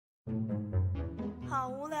好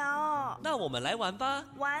无聊哦。那我们来玩吧。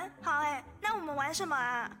玩？好诶，那我们玩什么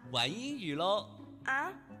啊？玩英语咯。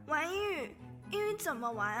啊？玩英语？英语怎么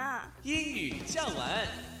玩啊？英语酱玩，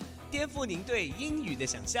颠覆您对英语的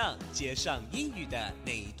想象，接上英语的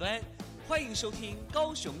那一端。欢迎收听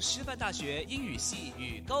高雄师范大学英语系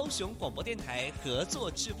与高雄广播电台合作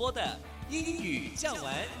制播的英语酱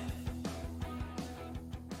玩。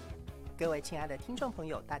各位亲爱的听众朋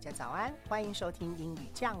友，大家早安，欢迎收听英语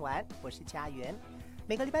酱玩，我是嘉媛。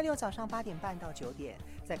每个礼拜六早上8点半到9点，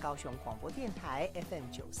在高雄广播电台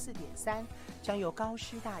FM94.3，将由高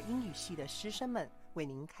师大英语系的师生们为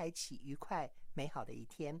您开启愉快美好的一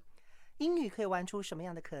天。英语可以玩出什么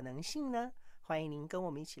样的可能性呢？欢迎您跟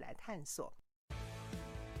我们一起来探索。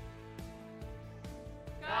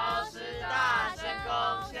高师大深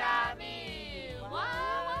攻虾米，哇！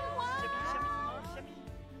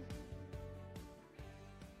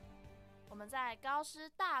我们在高师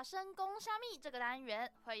大深攻虾米这个单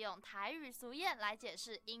元，会用台语俗谚来解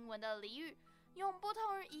释英文的俚语，用不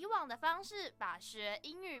同于以往的方式，把学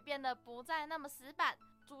英语变得不再那么死板。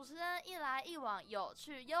主持人一来一往有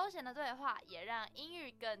趣悠闲的对话，也让英语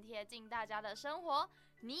更贴近大家的生活。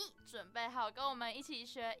你准备好跟我们一起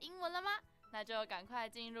学英文了吗？那就赶快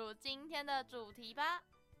进入今天的主题吧。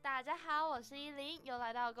大家好，我是依琳，又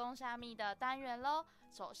来到攻虾米的单元咯。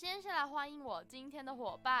首先先来欢迎我今天的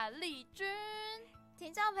伙伴丽君。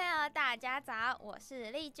听众朋友大家早，我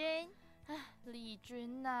是丽君。丽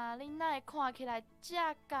君啊，你哪会看起来这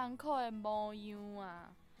艰苦的模样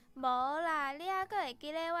啊？无啦，你还会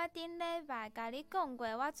记得我顶礼拜甲你讲过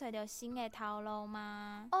我找到新的头路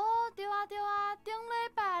吗？哦，对啊，顶礼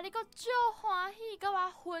拜你阁足欢喜甲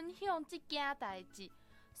我分享这件代志，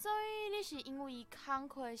所以你是因为工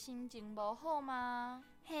课心情无好吗？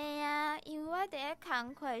嘿啊，因为我伫咧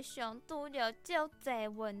工课上拄着足侪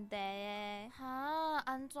问题的。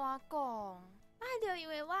安怎讲？就因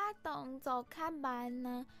为我动作较慢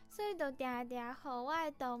啊，所以就常常互我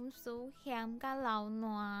的同事嫌甲流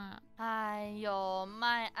烂。哎哟，莫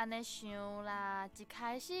安尼想啦，一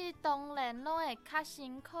开始当然拢会较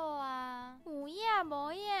辛苦啊。有影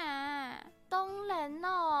无影？当然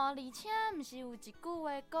咯，而且毋是有一句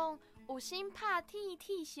话讲，有心拍铁，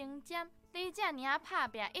铁生针。你这尔拍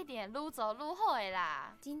拼，一定愈做愈好的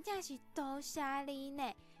啦。真正是多谢你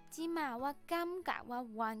呢！即马我感觉我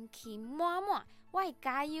元气满满，我会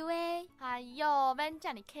加油的。哎哟，免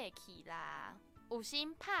这么客气啦。有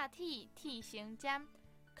心拍铁，铁生针。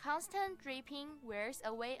Constant dripping wears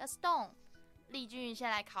away a stone。丽君先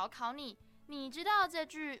来考考你，你知道这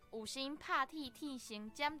句“有心拍铁，铁生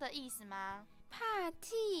针”的意思吗？拍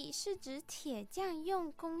铁是指铁匠用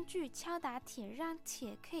工具敲打铁，让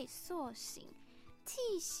铁可以塑形。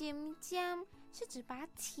铁生针是指把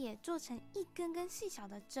铁做成一根根细小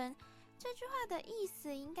的针。这句话的意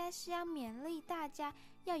思应该是要勉励大家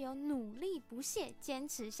要有努力不懈、坚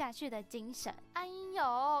持下去的精神。哎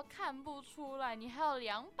呦，看不出来你还有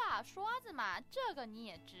2把刷子嘛，这个你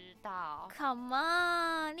也知道。Come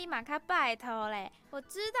on， 你马卡拜托嘞，我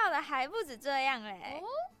知道的还不止这样嘞。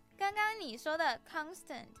刚刚你说的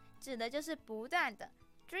constant 指的就是不断的。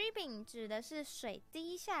dripping 指的是水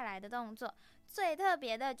滴下来的动作，最特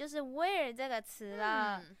别的就是 wear 这个词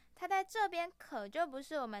了。它在这边可就不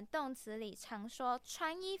是我们动词里常说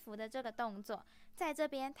穿衣服的这个动作，在这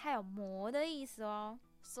边它有磨的意思哦。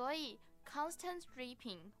所以 constant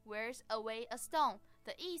dripping wears away a stone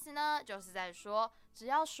的意思呢，就是在说只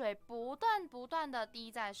要水不断的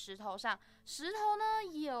滴在石头上，石头呢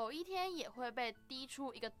有一天也会被滴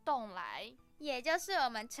出一个洞来。也就是我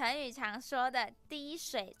们成语常说的滴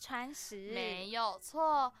水穿石。没有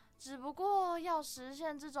错，只不过要实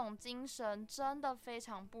现这种精神真的非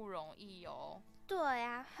常不容易哦。对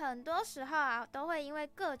啊，很多时候啊都会因为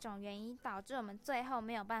各种原因导致我们最后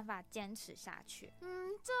没有办法坚持下去。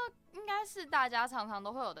这应该是大家常常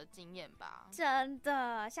都会有的经验吧。真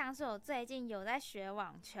的，像是我最近有在学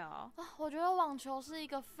网球我觉得网球是一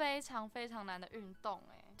个非常非常难的运动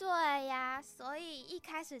耶。对呀，所以一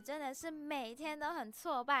开始真的是每天都很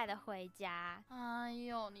挫败的回家。哎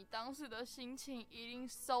呦，你当时的心情一定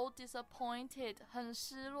so disappointed， 很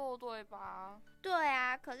失落对吧？对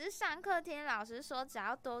啊，可是上课听老师说，只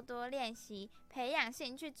要多多练习，培养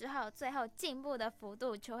兴趣之后，最后进步的幅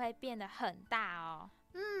度就会变得很大哦。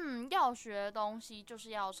要学的东西就是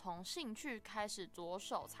要从兴趣开始着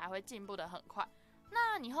手，才会进步得很快。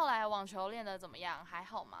那你后来网球练得怎么样？还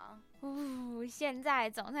好吗？现在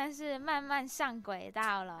总算是慢慢上轨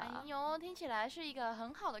道了。哎呦，听起来是一个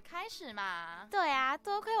很好的开始嘛。对啊，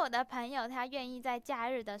多亏我的朋友他愿意在假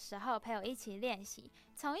日的时候陪我一起练习，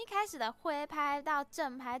从一开始的挥拍到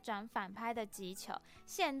正拍转反拍的击球，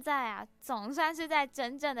现在啊，总算是在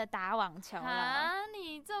真正的打网球了。啊，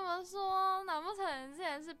你这么说，难不成之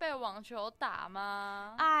前是被网球打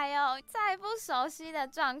吗？哎呦，在不熟悉的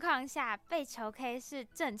状况下被球 K 是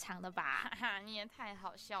正常的吧？哈哈，你也太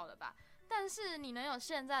好笑了吧！但是你能有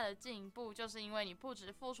现在的进步，就是因为你不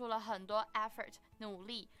只付出了很多 effort 努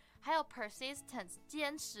力，还有 persistence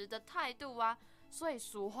坚持的态度啊。所以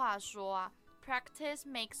俗话说啊 ，practice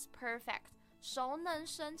makes perfect， 熟能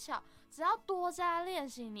生巧，只要多加练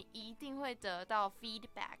习，你一定会得到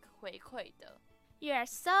feedback 回馈的。You're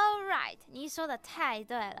so right， 你说的太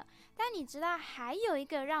对了。但你知道还有一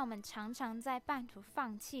个让我们常常在半途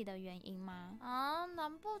放弃的原因吗？啊，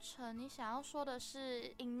难不成你想要说的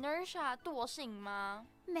是 inertia 惰性吗？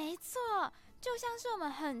没错，就像是我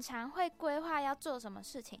们很常会规划要做什么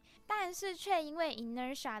事情，但是却因为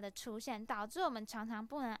inertia 的出现，导致我们常常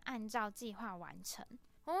不能按照计划完成。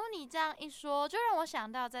哦，你这样一说，就让我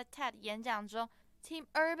想到在 TED 演讲中，Tim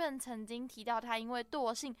Urban 曾经提到他因为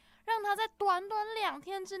惰性，让他在短短2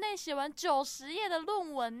天之内写完90页的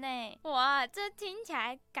论文呢。哇，这听起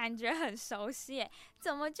来感觉很熟悉耶，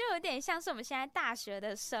怎么就有点像是我们现在大学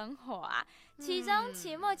的生活啊？期中、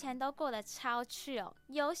期末前都过得超 chill，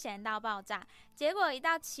 悠闲到爆炸，结果一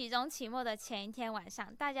到期中、期末的前一天晚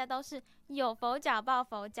上，大家都是有否缴报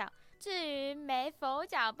否缴。至于没否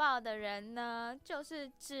缴报的人呢，就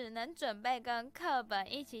是只能准备跟课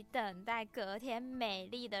本一起等待隔天美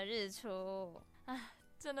丽的日出。唉，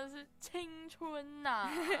真的是青春呐！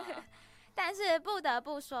但是不得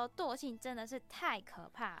不说，惰性真的是太可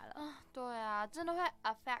怕了。对啊，真的会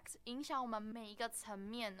affect 影响我们每一个层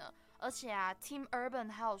面呢。而且啊 ，Tim Urban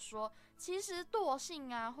还有说，其实惰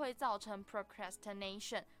性啊会造成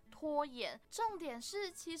procrastination。拖延，重点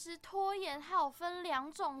是其实拖延还有分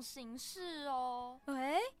2种形式哦。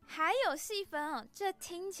还有细分哦，这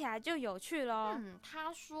听起来就有趣咯。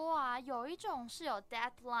他说啊，有一种是有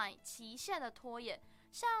deadline 期限的拖延，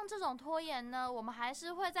像这种拖延呢，我们还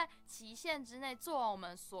是会在期限之内做完我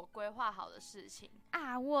们所规划好的事情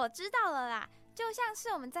啊。我知道了啦。就像是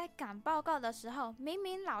我们在赶报告的时候，明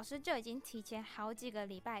明老师就已经提前好几个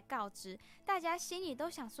礼拜告知，大家心里都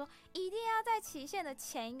想说一定要在期限的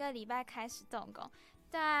前1个礼拜开始动工，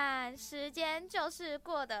但时间就是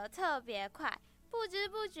过得特别快，不知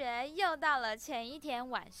不觉又到了前一天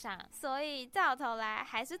晚上，所以到头来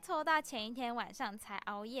还是拖到前一天晚上才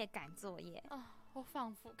熬夜赶作业。我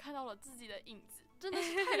仿佛看到了自己的影子，真的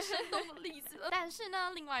是太生动的例子了。但是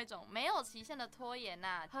呢，另外一种没有期限的拖延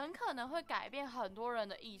啊，很可能会改变很多人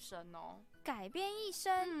的一生哦。改变一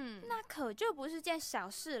生，那可就不是件小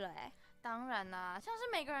事了哎。当然啦，像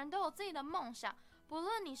是每个人都有自己的梦想，不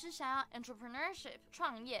论你是想要 entrepreneurship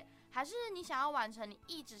创业，还是你想要完成你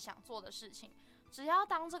一直想做的事情，只要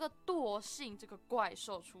当这个惰性这个怪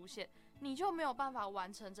兽出现，你就没有办法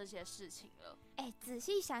完成这些事情了。仔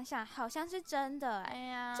细想想，好像是真的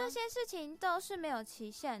这些事情都是没有期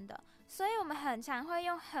限的，所以我们很常会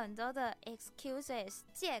用很多的 excuses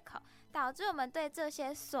借口，导致我们对这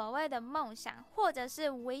些所谓的梦想或者是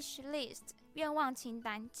wish list 愿望清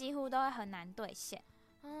单几乎都会很难兑现。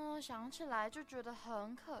想起来就觉得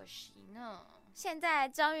很可惜呢。现在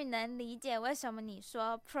终于能理解为什么你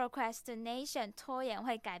说 procrastination 拖延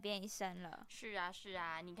会改变一生了。是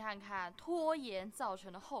啊，你看看拖延造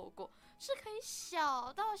成的后果是可以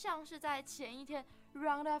小到像是在前一天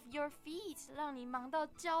round off your feet 让你忙到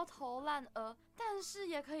焦头烂额，但是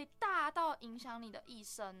也可以大到影响你的一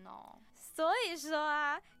生哦。所以说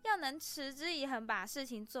啊，要能持之以恒把事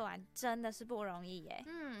情做完真的是不容易耶。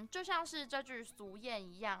就像是这句俗谚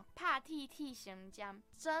一样，怕替替行将，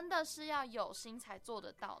真的是要有心才做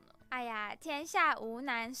得到呢。哎呀，天下无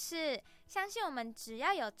难事，相信我们只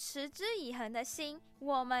要有持之以恒的心，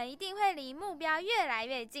我们一定会离目标越来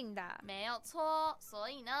越近的。没有错，所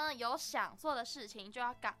以呢，有想做的事情就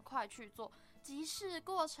要赶快去做，即使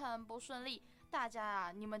过程不顺利，大家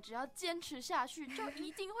啊，你们只要坚持下去，就一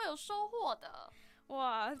定会有收获的。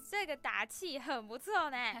哇，这个打气很不错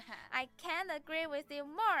呢。I can't agree with you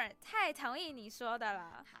more， 太同意你说的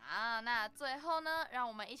了。好，那最后呢，让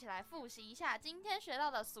我们一起来复习一下今天学到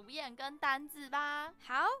的俗谚跟单字吧。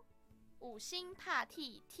好，五星怕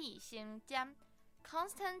替替先将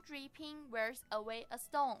 ，constant dripping wears away a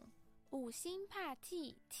stone。五星怕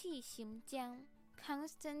替替先将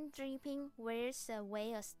 ，constant dripping wears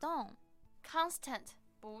away a stone。constant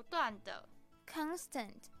不断的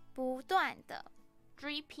 ，constant 不断的。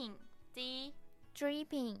dripping 滴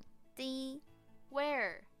dripping 滴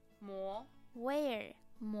wear 磨 wear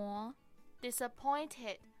磨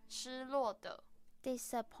disappointed 失落的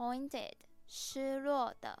disappointed 失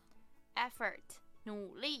落的 effort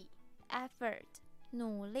努力 effort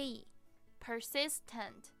努力。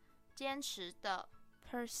persistent 坚持的。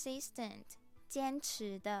persistent 坚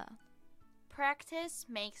持的。practice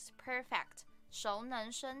makes perfect 熟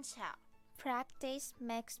能生巧。practice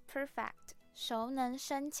makes perfect 熟能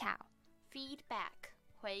生巧。feedback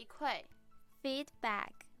回馈。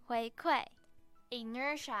feedback 回馈。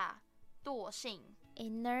inertia 惰性。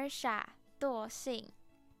inertia 惰性。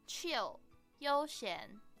chill 悠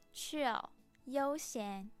闲。chill 悠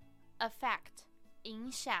闲。affect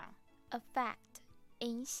影响。affect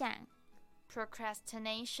影响。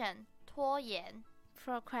procrastination 拖延。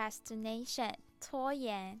procrastination 拖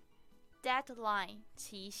延。deadline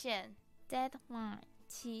期限。deadline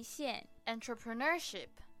期限。entrepreneurship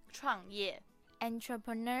创业。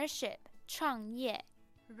entrepreneurship 创业。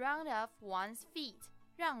run off one's feet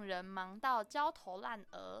让人忙到焦头烂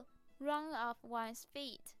额。run off one's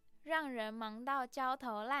feet 让人忙到焦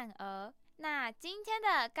头烂额。那今天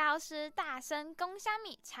的高师大声公虾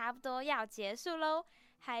米差不多要结束咯，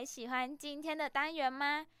还喜欢今天的单元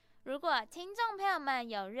吗？如果听众朋友们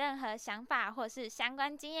有任何想法或是相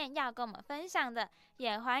关经验要跟我们分享的，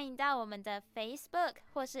也欢迎到我们的 Facebook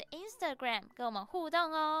或是 Instagram 跟我们互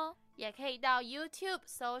动哦。也可以到 YouTube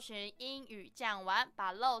搜寻英语酱玩，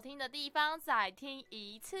把漏听的地方再听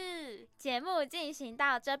一次。节目进行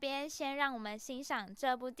到这边，先让我们欣赏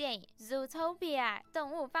这部电影 Zootopia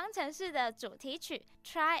动物方程式的主题曲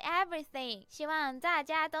Try Everything。 希望大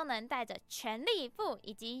家都能带着全力以赴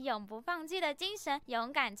以及永不放弃的精神，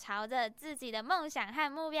勇敢朝着自己的梦想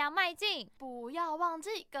和目标迈进。不要忘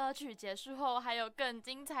记歌曲结束后还有更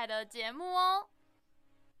精彩的节目哦。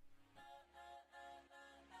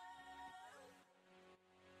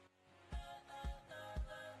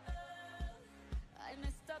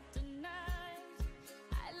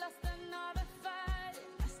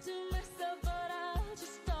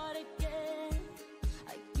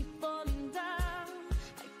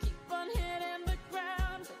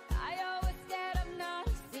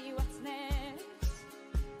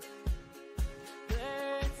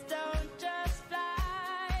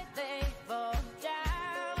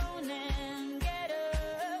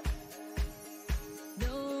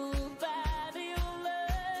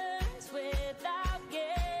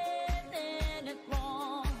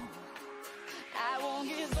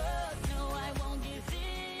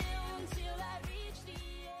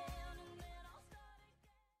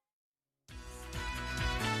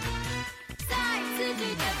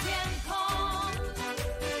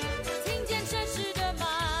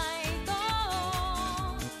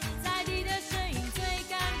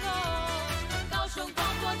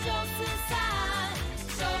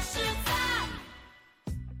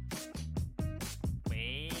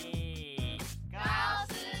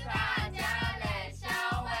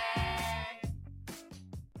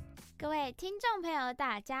各位听众朋友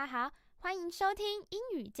大家好，欢迎收听英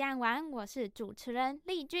语酱玩，我是主持人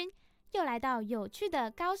丽君，又来到有趣的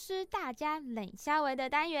高师大家冷消维的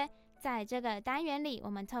单元。在这个单元里，我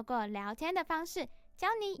们透过聊天的方式教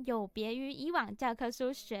你有别于以往教科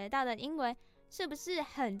书学到的英文。是不是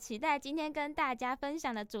很期待今天跟大家分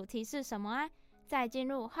享的主题是什么啊？在进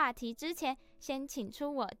入话题之前，先请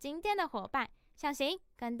出我今天的伙伴向行，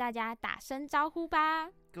跟大家打声招呼吧。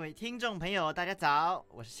各位听众朋友大家早，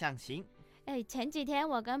我是向行。前几天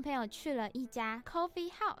我跟朋友去了一家 coffee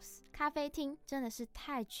house 咖啡厅，真的是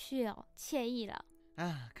太 chill 惬意了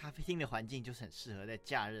啊！咖啡厅的环境就是很适合在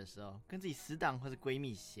假日的时候跟自己死党或是闺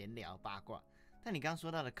蜜闲聊八卦。但你刚刚说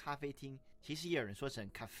到的咖啡厅，其实也有人说成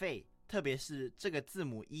cafe， 特别是这个字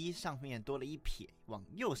母 E 上面多了一撇，往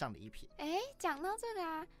右上的一撇。讲到这个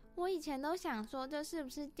啊，我以前都想说，这是不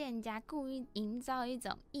是店家故意营造一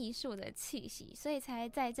种艺术的气息，所以才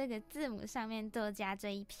在这个字母上面多加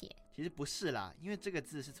这一撇？其实不是啦，因为这个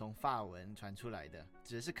字是从法文传出来的，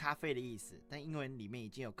指的是咖啡的意思，但英文里面已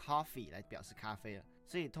经有 coffee 来表示咖啡了，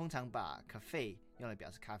所以通常把 cafe 用来表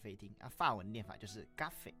示咖啡厅，法文念法就是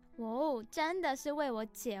café。真的是为我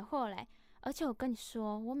解惑嘞！而且我跟你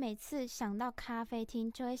说，我每次想到咖啡厅，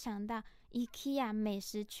就会想到 IKEA 美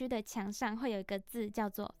食区的墙上会有一个字叫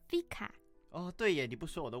做 Fika。对耶，你不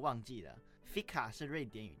说我都忘记了。Fika 是瑞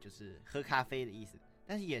典语，就是喝咖啡的意思，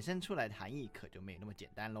但是衍生出来的含义可就没那么简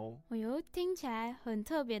单咯。听起来很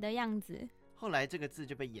特别的样子。后来这个字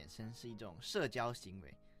就被衍生是一种社交行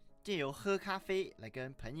为，借由喝咖啡来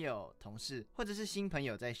跟朋友、同事或者是新朋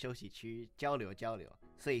友在休息区交流，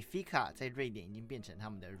所以 Fika 在瑞典已经变成他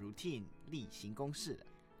们的 routine 例行公事了。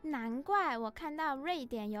难怪我看到瑞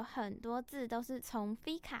典有很多字都是从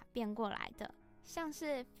Fika 变过来的，像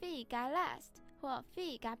是 Fika Last 或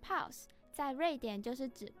Fika Pause 在瑞典就是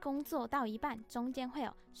指工作到一半，中间会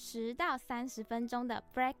有10到30分钟的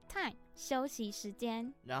break time 休息时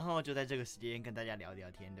间，然后就在这个时间跟大家聊聊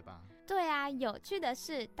天，对吧？对啊，有趣的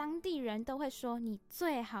是，当地人都会说你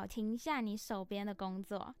最好停下你手边的工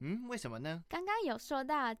作。为什么呢？刚刚有说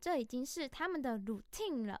到，这已经是他们的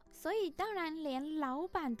routine 了，所以当然连老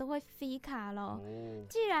板都会 fika 咯。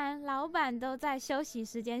既然老板都在休息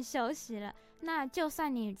时间休息了，那就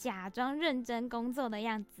算你假装认真工作的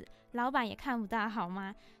样子，老板也看不到好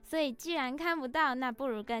吗？所以既然看不到，那不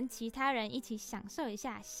如跟其他人一起享受一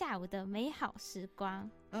下下午的美好时光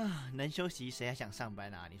啊！能休息谁还想上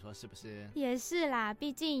班啊？你说是不是？也是啦，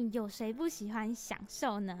毕竟有谁不喜欢享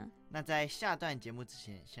受呢？那在下段节目之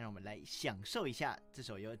前，先让我们来享受一下这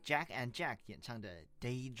首由 Jack and Jack 演唱的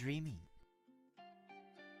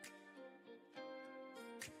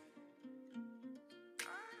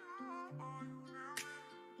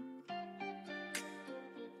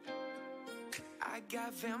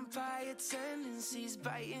got vampire tendencies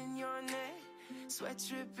biting your neck, sweat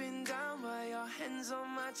dripping down by your hands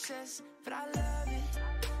on my chest. But I love it,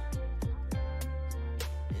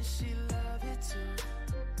 and she love it too.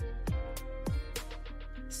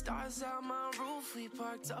 Stars out my roof, we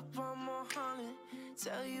parked up on Mulholland.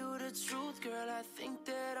 Tell you the truth, girl, I think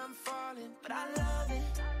that I'm falling. But I love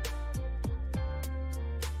it,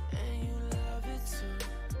 and you love it too.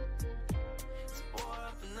 So pour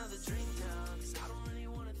up another drink now, 'cause I don't really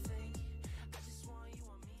wanna think, I just want you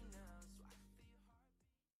on me now, so I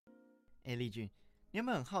feel hard. 丽君，你有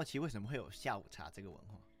没有很好奇为什么会有下午茶这个文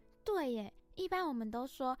化？对耶，一般我们都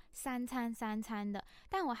说3餐3餐的，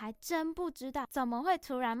但我还真不知道怎么会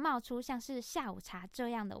突然冒出像是下午茶这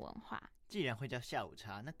样的文化。既然会叫下午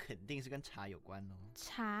茶，那肯定是跟茶有关哦。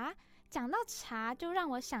茶？讲到茶就让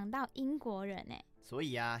我想到英国人耶。所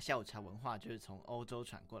以啊，下午茶文化就是从欧洲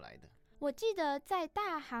传过来的。我记得在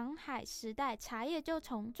大航海时代，茶叶就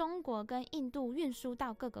从中国跟印度运输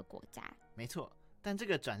到各个国家。没错，但这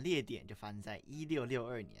个转捩点就发生在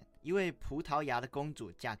1662年，一位葡萄牙的公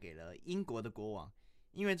主嫁给了英国的国王。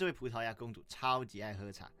因为这位葡萄牙公主超级爱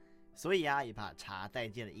喝茶，所以啊也把茶带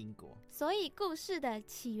进了英国。所以故事的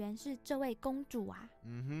起源是这位公主啊。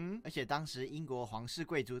而且当时英国皇室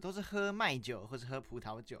贵族都是喝麦酒或是喝葡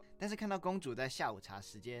萄酒，但是看到公主在下午茶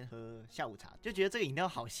时间喝下午茶，就觉得这个饮料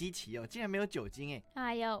好稀奇哦，竟然没有酒精耶。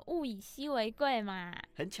哎呦，物以稀为贵嘛。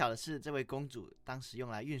很巧的是，这位公主当时用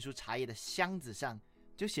来运输茶叶的箱子上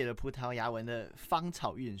就写了葡萄牙文的芳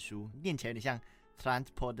草运输，念起来有点像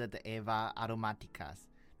Transporte de Eva Aromáticas。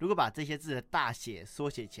如果把这些字的大写缩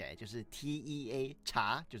写起来，就是 TEA，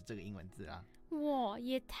 茶就是这个英文字啊。哇，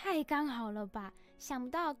也太刚好了吧！想不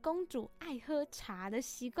到公主爱喝茶的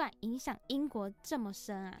习惯影响英国这么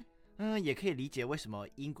深啊。也可以理解为什么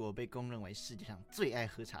英国被公认为世界上最爱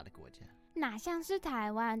喝茶的国家。哪像是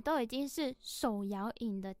台湾，都已经是手摇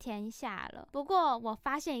饮的天下了。不过我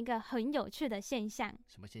发现一个很有趣的现象。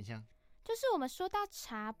什么现象？就是我们说到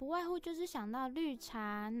茶，不外乎就是想到绿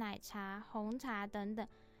茶、奶茶、红茶等等。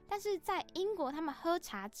但是在英国，他们喝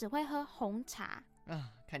茶只会喝红茶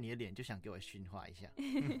啊！看你的脸就想给我驯化一下。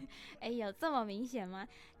有这么明显吗？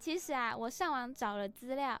其实啊，我上网找了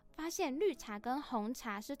资料，发现绿茶跟红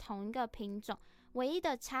茶是同一个品种，唯一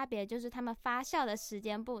的差别就是它们发酵的时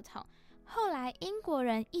间不同。后来英国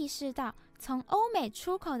人意识到，从欧美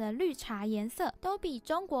出口的绿茶颜色都比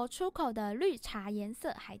中国出口的绿茶颜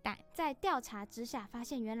色还淡。在调查之下，发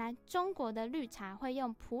现原来中国的绿茶会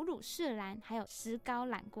用普鲁士蓝还有石膏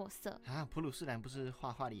染过色啊。普鲁士蓝不是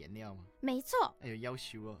画画的颜料吗？没错。哎呦，要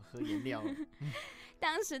求哦，喝颜料哦。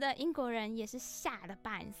当时的英国人也是吓得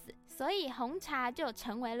半死，所以红茶就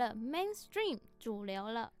成为了 mainstream 主流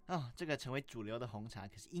了。这个成为主流的红茶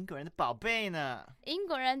可是英国人的宝贝呢。英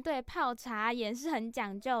国人对泡茶也是很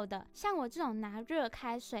讲究的，像我这种拿热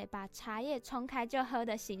开水把茶叶冲开就喝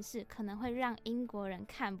的形式，可能会让英国人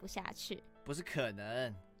看不下去。不是可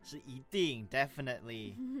能，是一定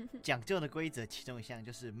definitely 讲究的规则其中一项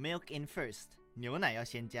就是 milk in first， 牛奶要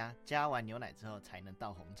先加，加完牛奶之后才能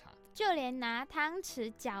倒红茶。就连拿汤匙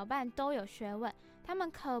搅拌都有学问，他们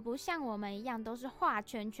可不像我们一样都是画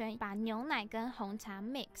圈圈把牛奶跟红茶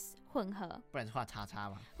mix 混合。不然是画叉叉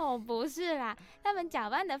吗？不是啦，他们搅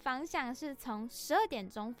拌的方向是从12点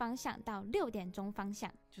钟方向到6点钟方向，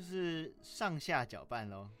就是上下搅拌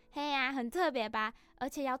咯。嘿呀，很特别吧？而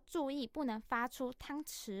且要注意不能发出汤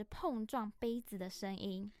匙碰撞杯子的声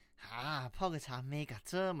音啊！泡个茶 mega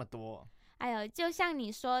这么多。哎呦，就像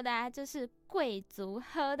你说的啊，这是贵族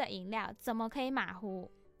喝的饮料，怎么可以马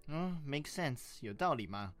虎？make sense， 有道理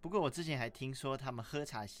吗？不过我之前还听说他们喝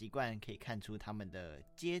茶习惯可以看出他们的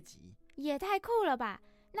阶级。也太酷了吧！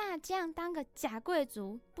那这样当个假贵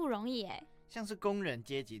族不容易耶。像是工人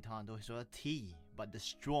阶级通常都会说 tea but the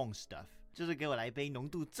strong stuff， 就是给我来一杯浓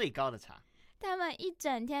度最高的茶。他们一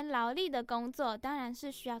整天劳力的工作当然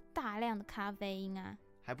是需要大量的咖啡因啊。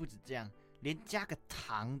还不止这样，连加个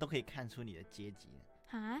糖都可以看出你的阶级呢。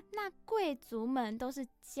啊，那贵族们都是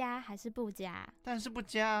加还是不加？但是不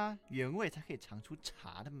加啊，原味才可以尝出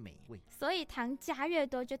茶的美味。所以糖加越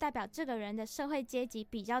多，就代表这个人的社会阶级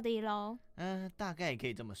比较低咯。大概也可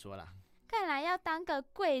以这么说啦。看来要当个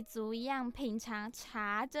贵族一样品尝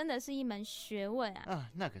茶，真的是一门学问啊。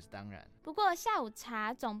那可是当然。不过下午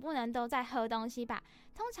茶总不能都在喝东西吧？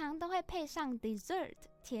通常都会配上 dessert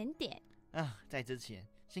甜点。在之前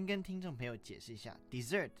先跟听众朋友解释一下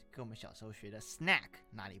dessert 跟我们小时候学的 snack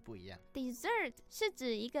哪里不一样。 Dessert 是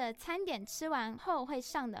指一个餐点吃完后会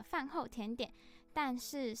上的饭后甜点，但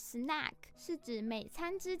是 snack 是指每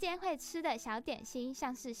餐之间会吃的小点心，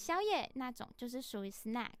像是宵夜那种就是属于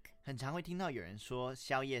snack。 很常会听到有人说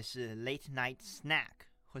宵夜是 late night snack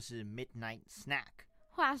或是 midnight snack。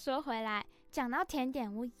 话说回来，讲到甜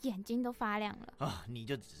点我眼睛都发亮了。你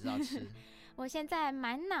就只知道吃。我现在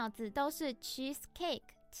满脑子都是 cheesecake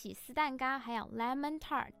起司蛋糕，还有 lemon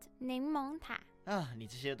tart 柠檬塔。你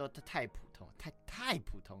这些都太普通，太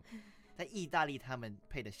普通。在意大利他们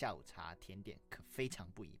配的下午茶甜点可非常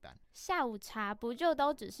不一般。下午茶不就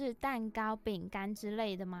都只是蛋糕饼干之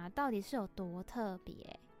类的吗？到底是有多特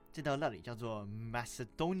别？这道料理叫做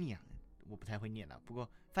Macedonia， 我不太会念了，不过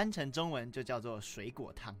翻成中文就叫做水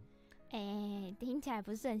果汤。听起来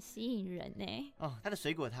不是很吸引人呢。它的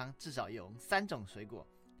水果汤至少用3种水果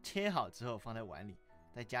切好之后放在碗里，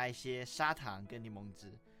再加一些砂糖跟柠檬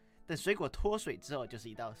汁，等水果脱水之后就是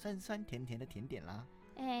一道酸酸甜甜的甜点啦。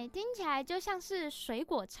听起来就像是水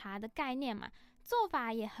果茶的概念嘛，做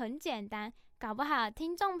法也很简单，搞不好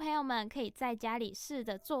听众朋友们可以在家里试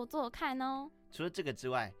着做做看哦。除了这个之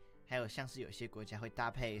外，还有像是有些国家会搭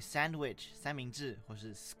配 sandwich 三明治或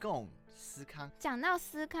是 scone 司康。讲到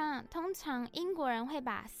司康，通常英国人会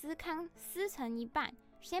把司康撕成一半，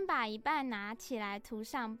先把一半拿起来涂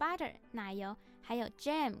上 butter 奶油还有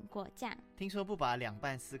jam 果酱。听说不把2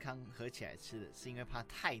半司康合起来吃的是因为怕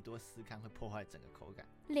太多司康会破坏整个口感。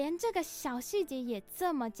连这个小细节也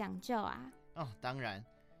这么讲究啊？当然，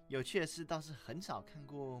有趣的是倒是很少看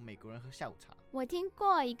过美国人喝下午茶。我听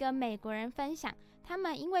过一个美国人分享，他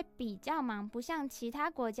们因为比较忙，不像其他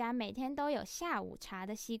国家每天都有下午茶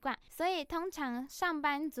的习惯，所以通常上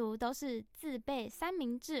班族都是自备三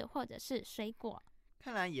明治或者是水果。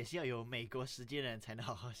看来也是要有美国时间的人才能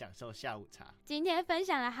好好享受下午茶。今天分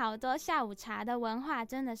享了好多下午茶的文化，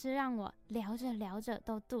真的是让我聊着聊着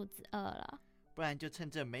都肚子饿了。不然就趁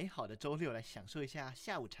这美好的周六来享受一下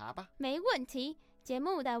下午茶吧。没问题。节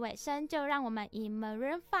目的尾声，就让我们以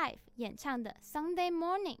Maroon 5演唱的 Sunday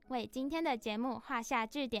Morning 为今天的节目画下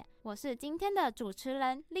句点。我是今天的主持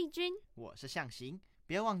人丽君，我是向行。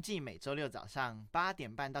不要忘记每周六早上8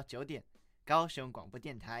点半到9点，高雄广播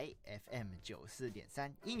电台 FM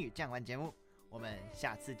 94.3英语酱玩节目。我们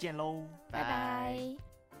下次见喽，拜拜。